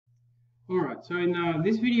Alright, so in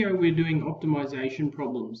this video we're doing optimization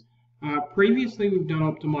problems. Previously we've done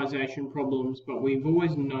optimization problems, but we've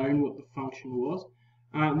always known what the function was.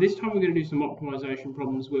 This time we're going to do some optimization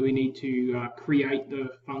problems where we need to create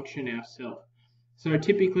the function ourselves. So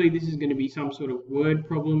typically this is going to be some sort of word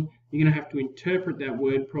problem. You're going to have to interpret that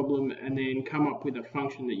word problem and then come up with a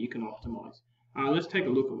function that you can optimize. Let's take a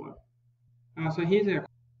look at one. So here's our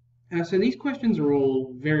so these questions are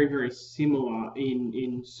all very, very similar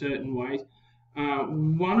in certain ways.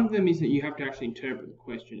 One of them is that you have to actually interpret the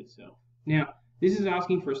question itself. Now, this is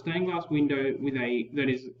asking for a stained glass window that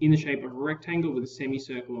is in the shape of a rectangle with a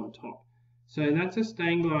semicircle on top. So that's a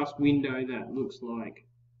stained glass window that looks like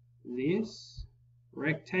this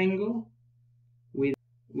rectangle with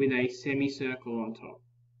a semicircle on top.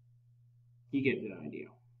 You get the idea.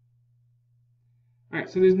 All right,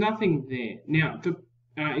 so there's nothing there. Now,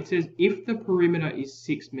 it says if the perimeter is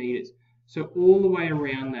 6 meters, so all the way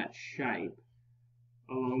around that shape,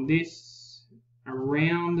 along this,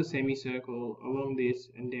 around the semicircle, along this,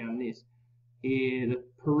 and down this, the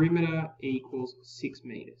perimeter equals 6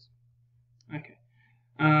 meters. Okay.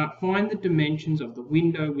 Find the dimensions of the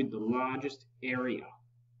window with the largest area.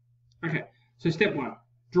 Okay, so step 1,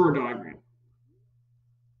 draw a diagram.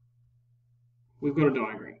 We've got a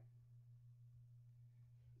diagram.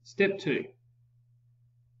 Step 2.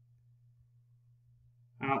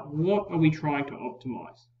 What are we trying to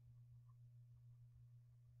optimize?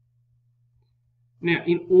 Now,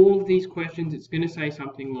 in all of these questions, it's going to say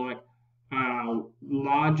something like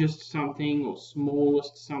largest something or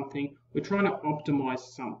smallest something. We're trying to optimize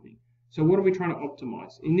something. So what are we trying to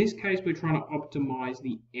optimize? In this case, we're trying to optimize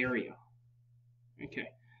the area. Okay,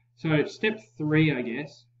 so step 3, I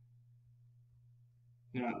guess.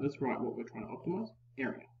 Now, let's write what we're trying to optimize.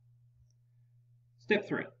 Area. Step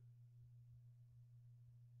 3.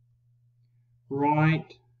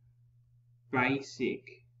 Write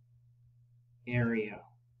basic area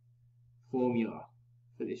formula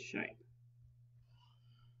for this shape.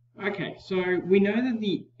 Okay, so we know that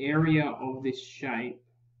the area of this shape,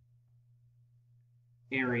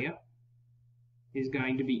 area, is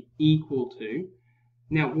going to be equal to,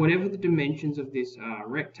 now whatever the dimensions of this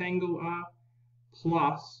rectangle are,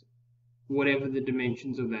 plus whatever the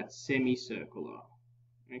dimensions of that semicircle are.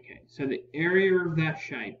 Okay, so the area of that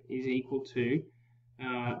shape is equal to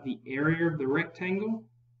the area of the rectangle.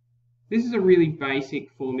 This is a really basic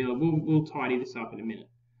formula. We'll tidy this up in a minute.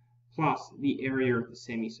 Plus the area of the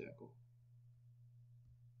semicircle.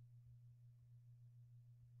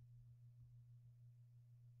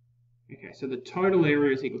 Okay, so the total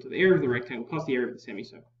area is equal to the area of the rectangle plus the area of the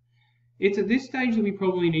semicircle. It's at this stage that we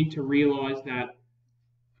probably need to realize that,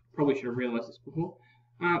 probably should have realized this before,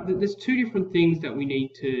 that there's two different things that we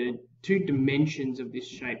need to, two dimensions of this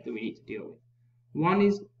shape that we need to deal with. One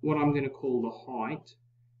is what I'm going to call the height,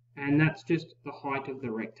 and that's just the height of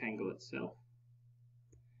the rectangle itself.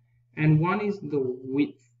 And one is the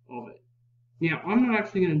width of it. Now, I'm not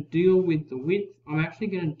actually going to deal with the width, I'm actually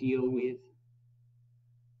going to deal with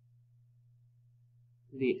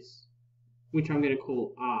this, which I'm going to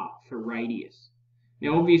call R for radius.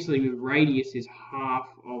 Now, obviously, with radius is half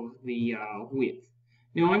of the width.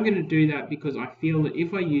 Now, I'm going to do that because I feel that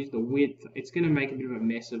if I use the width, it's going to make a bit of a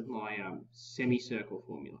mess of my semicircle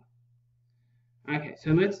formula. Okay,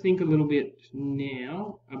 so let's think a little bit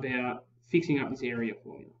now about fixing up this area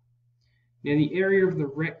formula. Now, the area of the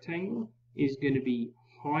rectangle is going to be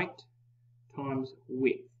height times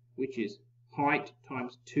width, which is height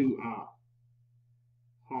times 2r.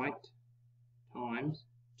 Height times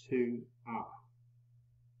 2r.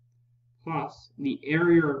 Plus the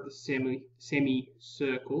area of the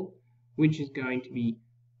semicircle, which is going to be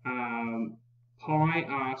pi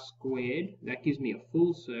r squared, that gives me a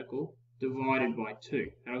full circle, divided by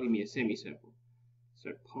 2. That'll give me a semicircle.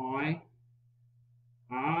 So pi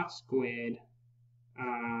r squared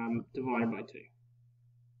divided by 2.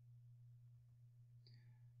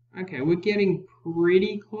 Okay, we're getting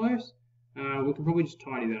pretty close. We can probably just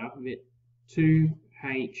tidy that up a bit.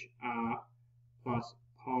 2hr plus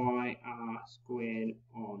pi r squared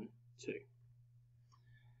on 2.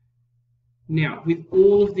 Now, with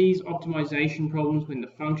all of these optimization problems, when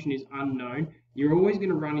the function is unknown, you're always going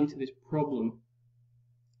to run into this problem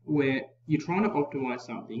where you're trying to optimize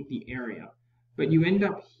something, the area, but you end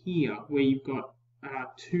up here where you've got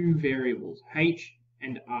two variables, h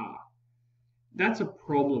and r. That's a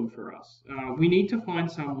problem for us. We need to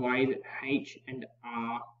find some way that h and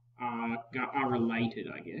r are related,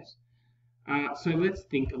 I guess. So let's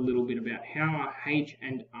think a little bit about how are h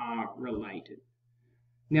and r related.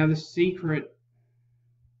 Now the secret,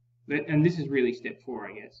 and this is really step 4,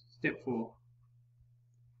 I guess. Step 4,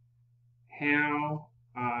 how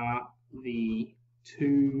are the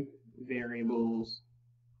two variables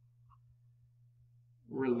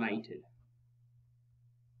related?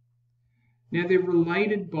 Now they're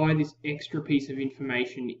related by this extra piece of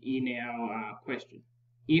information in our question.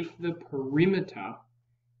 If the perimeter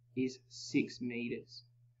is 6 meters.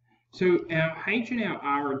 So our H and our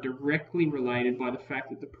R are directly related by the fact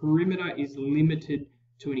that the perimeter is limited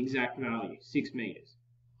to an exact value, 6 meters.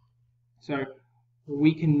 So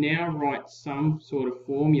we can now write some sort of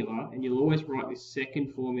formula, and you'll always write this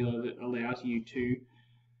second formula that allows you to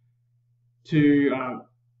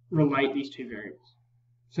relate these two variables.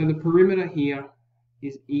 So the perimeter here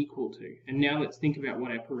is equal to, and now let's think about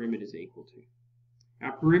what our perimeter is equal to.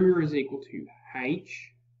 Our perimeter is equal to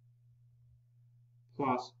H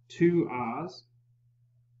plus 2R's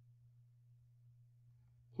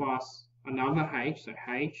plus another H, so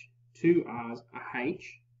H, 2R's, a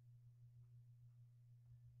H,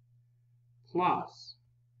 plus,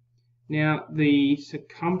 now the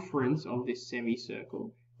circumference of this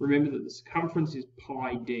semicircle, remember that the circumference is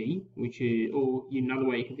pi d, which is, or another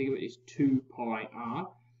way you can think of it is 2 pi r.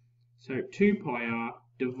 So 2 pi r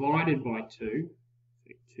divided by 2,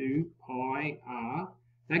 so 2 pi r,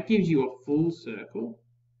 that gives you a full circle.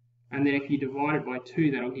 And then if you divide it by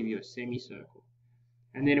 2, that'll give you a semicircle.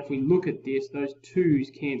 And then if we look at this, those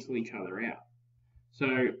 2's cancel each other out.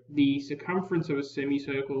 So the circumference of a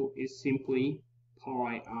semicircle is simply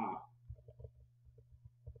pi r.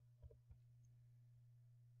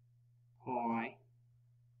 Pi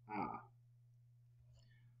r.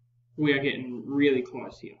 We are getting really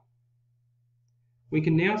close here. We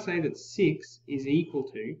can now say that 6 is equal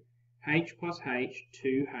to h plus h,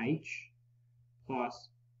 2h, plus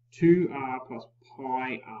 2r plus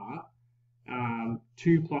pi r,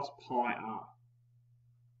 2 plus pi r.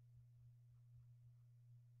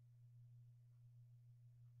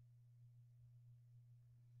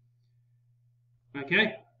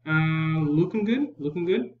 Okay, looking good, looking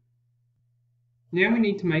good. Now we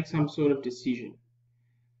need to make some sort of decision.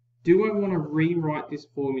 Do I want to rewrite this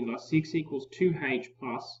formula, 6 equals 2h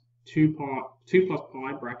plus 2 plus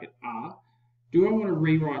pi bracket r? Do I want to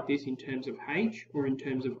rewrite this in terms of h or in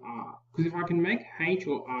terms of r? Because if I can make h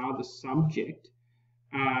or r the subject,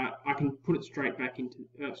 I can put it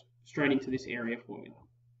straight into this area formula.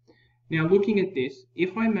 Now looking at this,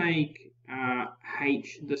 if I make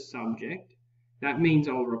h the subject, that means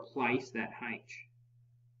I'll replace that h,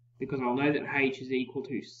 because I'll know that h is equal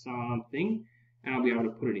to something, and I'll be able to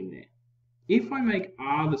put it in there. If I make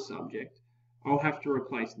r the subject, I'll have to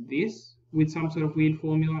replace this with some sort of weird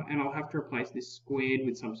formula, and I'll have to replace this squared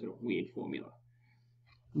with some sort of weird formula.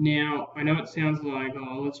 Now, I know it sounds like,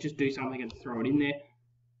 oh, let's just do something and throw it in there.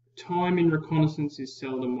 Time in reconnaissance is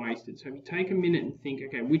seldom wasted. So if you take a minute and think,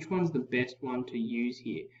 okay, which one's the best one to use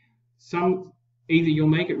here? Either you'll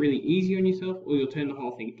make it really easy on yourself, or you'll turn the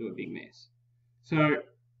whole thing into a big mess. So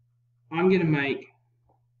I'm going to make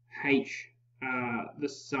h the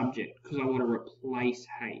subject, because I want to replace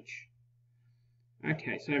h.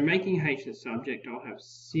 Okay, so making h the subject, I'll have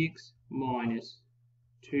 6 minus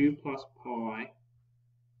 2 plus pi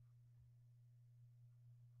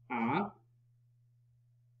r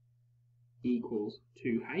equals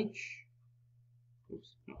 2h,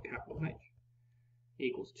 oops, not capital H,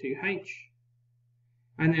 equals 2h,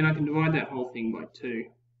 and then I can divide that whole thing by 2.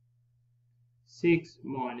 6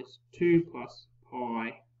 minus 2 plus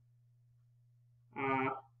pi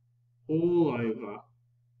r all over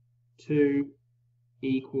 2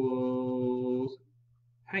 equals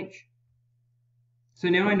h. So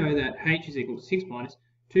now I know that h is equal to 6 minus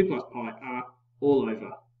 2 plus pi r all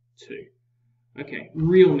over 2. Okay,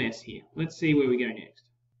 real mess here. Let's see where we go next.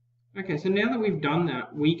 Okay, so now that we've done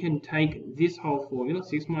that, we can take this whole formula,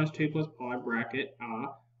 6 minus 2 plus pi bracket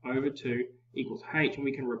r over 2 equals h, and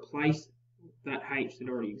we can replace that h that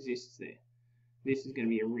already exists there. This is going to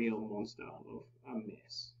be a real monster of a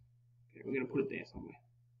mess. Okay, we're going to put it there somewhere.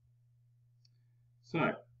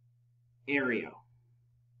 So, area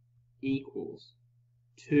equals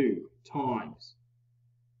 2 times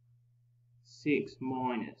 6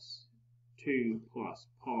 minus 2 plus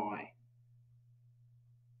pi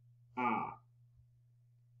r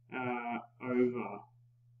over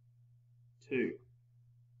 2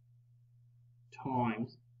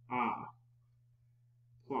 times r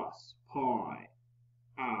plus pi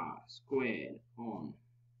r squared on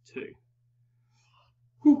 2.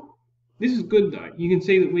 Whew. This is good though. You can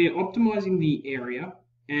see that we're optimizing the area,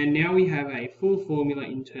 and now we have a full formula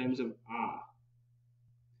in terms of r.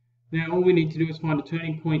 Now all we need to do is find a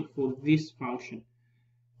turning point for this function.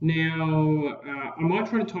 Now, I might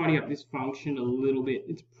try to tidy up this function a little bit.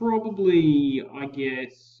 It's probably, I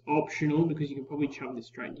guess, optional because you can probably shove this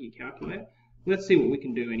straight into your calculator. Let's see what we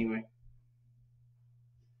can do anyway.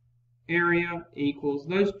 Area equals,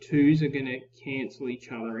 those 2's are going to cancel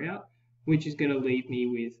each other out, which is going to leave me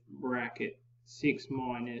with bracket 6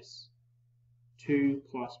 minus 2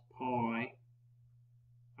 plus pi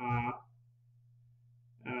r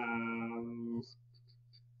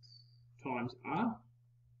times r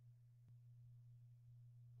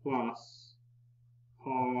plus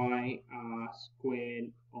pi r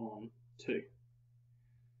squared on 2.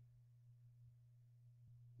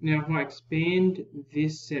 Now, if I expand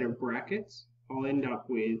this set of brackets, I'll end up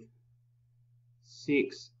with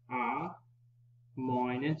 6r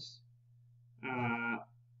minus, I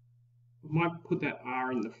might put that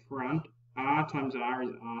r in the front, r times r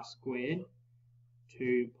is r squared,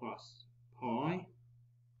 2 plus pi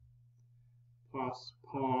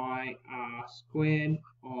r squared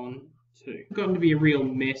on 2. It's gotten to be a real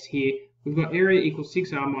mess here. We've got area equals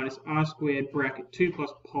 6r minus r squared bracket 2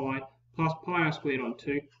 plus pi r squared on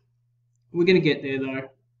 2. We're going to get there though.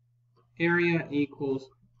 Area equals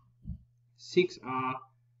 6r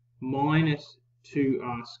minus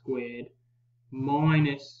 2r squared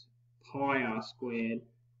minus pi r squared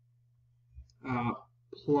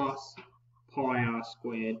plus pi r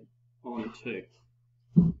squared on 2.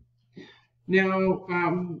 Now,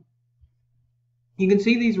 you can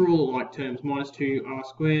see these are all like terms, minus 2r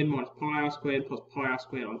squared minus pi r squared plus pi r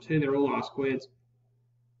squared on 2. They're all r squareds.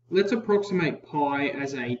 Let's approximate pi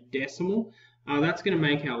as a decimal. That's going to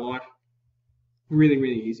make our life really,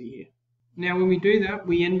 really easy here. Now, when we do that,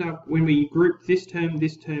 we end up, when we group this term,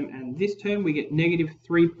 and this term, we get negative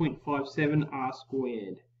 3.57 r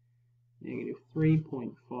squared. Negative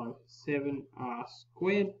 3.57 r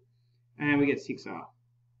squared, and we get 6r.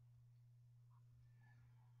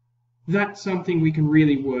 That's something we can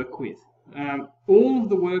really work with. All of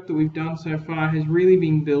the work that we've done so far has really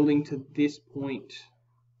been building to this point.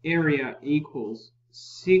 Area equals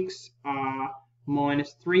 6r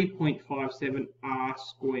minus 3.57 r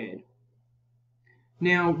squared.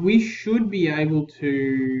 Now, we should be able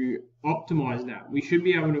to optimize that. We should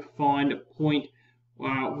be able to find a point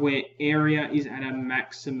where area is at a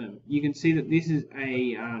maximum. You can see that this is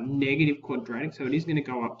a negative quadratic, so it is going to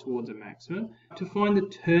go up towards a maximum. To find the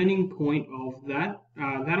turning point of that,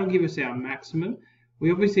 that'll give us our maximum. We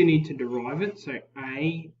obviously need to derive it, so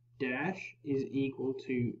a dash is equal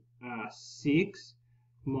to 6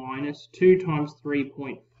 minus 2 times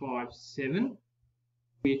 3.57,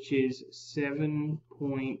 which is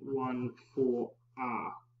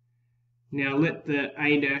 7.14r. Now let the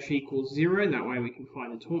a dash equal 0, that way we can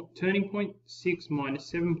find the turning point. 6 minus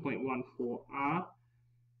 7.14r.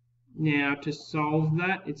 Now to solve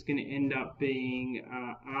that, it's going to end up being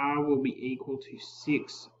r will be equal to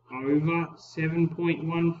 6 over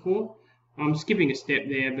 7.14. I'm skipping a step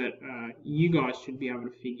there, but you guys should be able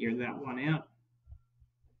to figure that one out.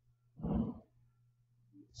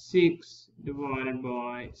 6 divided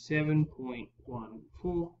by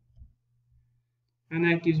 7.14. And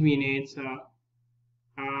that gives me an answer,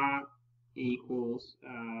 r equals,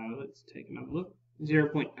 let's take another look,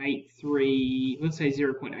 0.83, let's say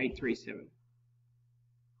 0.837.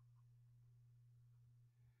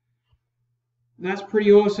 That's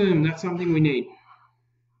pretty awesome. That's something we need.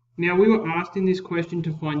 Now, we were asked in this question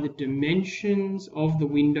to find the dimensions of the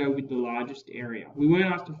window with the largest area. We weren't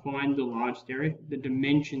asked to find the largest area, the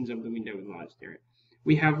dimensions of the window with the largest area.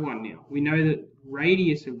 We have one now. We know that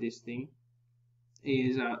radius of this thing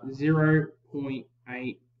is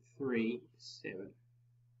 0.837.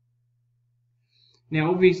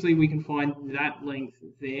 Now, obviously, we can find that length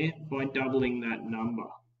there by doubling that number.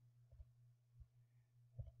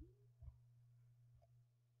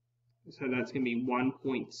 So that's going to be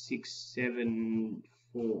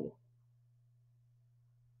 1.674.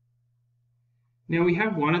 Now we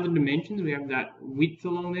have one of the dimensions, we have that width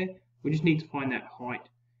along there, we just need to find that height.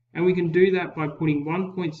 And we can do that by putting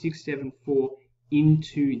 1.674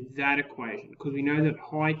 into that equation, because we know that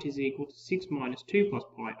height is equal to 6 minus 2 plus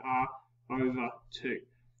pi r over 2.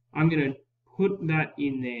 I'm going to put that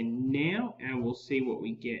in there now, and we'll see what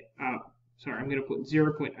we get. Sorry, I'm going to put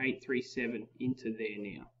 0.837 into there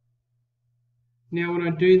now. Now when I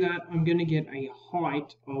do that, I'm going to get a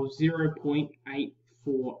height of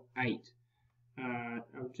 0.848.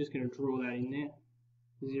 I'm just going to draw that in there,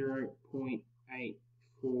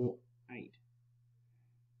 0.848.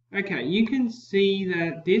 Okay, you can see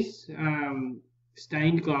that this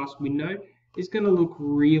stained glass window is going to look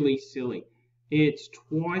really silly. It's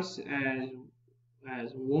twice as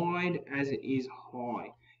wide as it is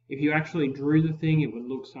high. If you actually drew the thing, it would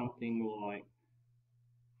look something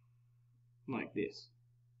like this.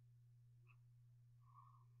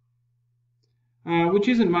 Which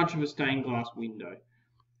isn't much of a stained glass window.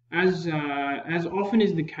 As often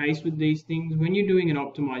is the case with these things, when you're doing an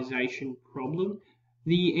optimization problem,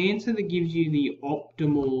 the answer that gives you the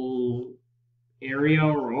optimal area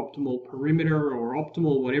or optimal perimeter or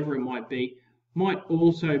optimal whatever it might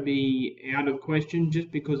also be out of question just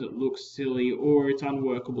because it looks silly or it's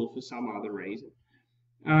unworkable for some other reason.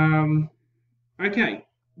 Okay,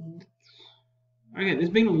 there's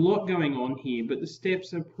been a lot going on here, but the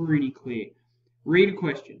steps are pretty clear. Read a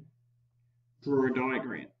question, draw a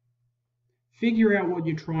diagram, figure out what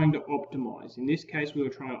you're trying to optimize. In this case, we were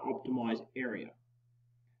trying to optimize area.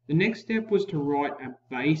 The next step was to write a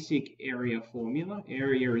basic area formula.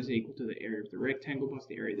 Area is equal to the area of the rectangle plus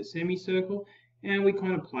the area of the semicircle, and we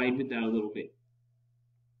kind of played with that a little bit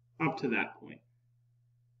up to that point.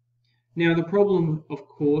 Now the problem, of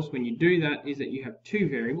course, when you do that is that you have two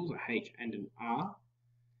variables, a h and an r.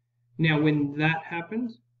 Now when that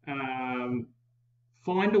happens,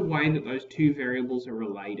 find a way that those two variables are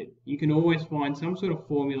related. You can always find some sort of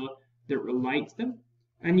formula that relates them,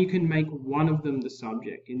 and you can make one of them the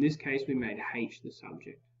subject. In this case, we made h the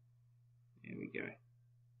subject. There we go.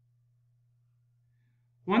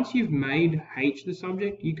 Once you've made h the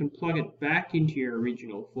subject, you can plug it back into your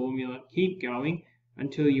original formula, keep going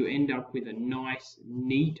until you end up with a nice,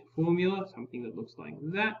 neat formula, something that looks like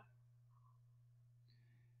that.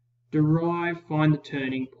 Derive, find the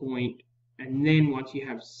turning point, and then once you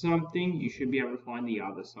have something, you should be able to find the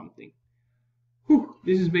other something. Whew,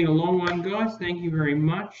 this has been a long one, guys. Thank you very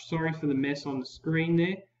much. Sorry for the mess on the screen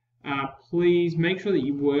there. Please make sure that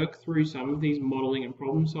you work through some of these modeling and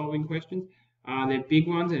problem solving questions. They're big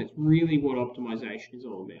ones, and it's really what optimization is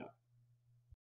all about.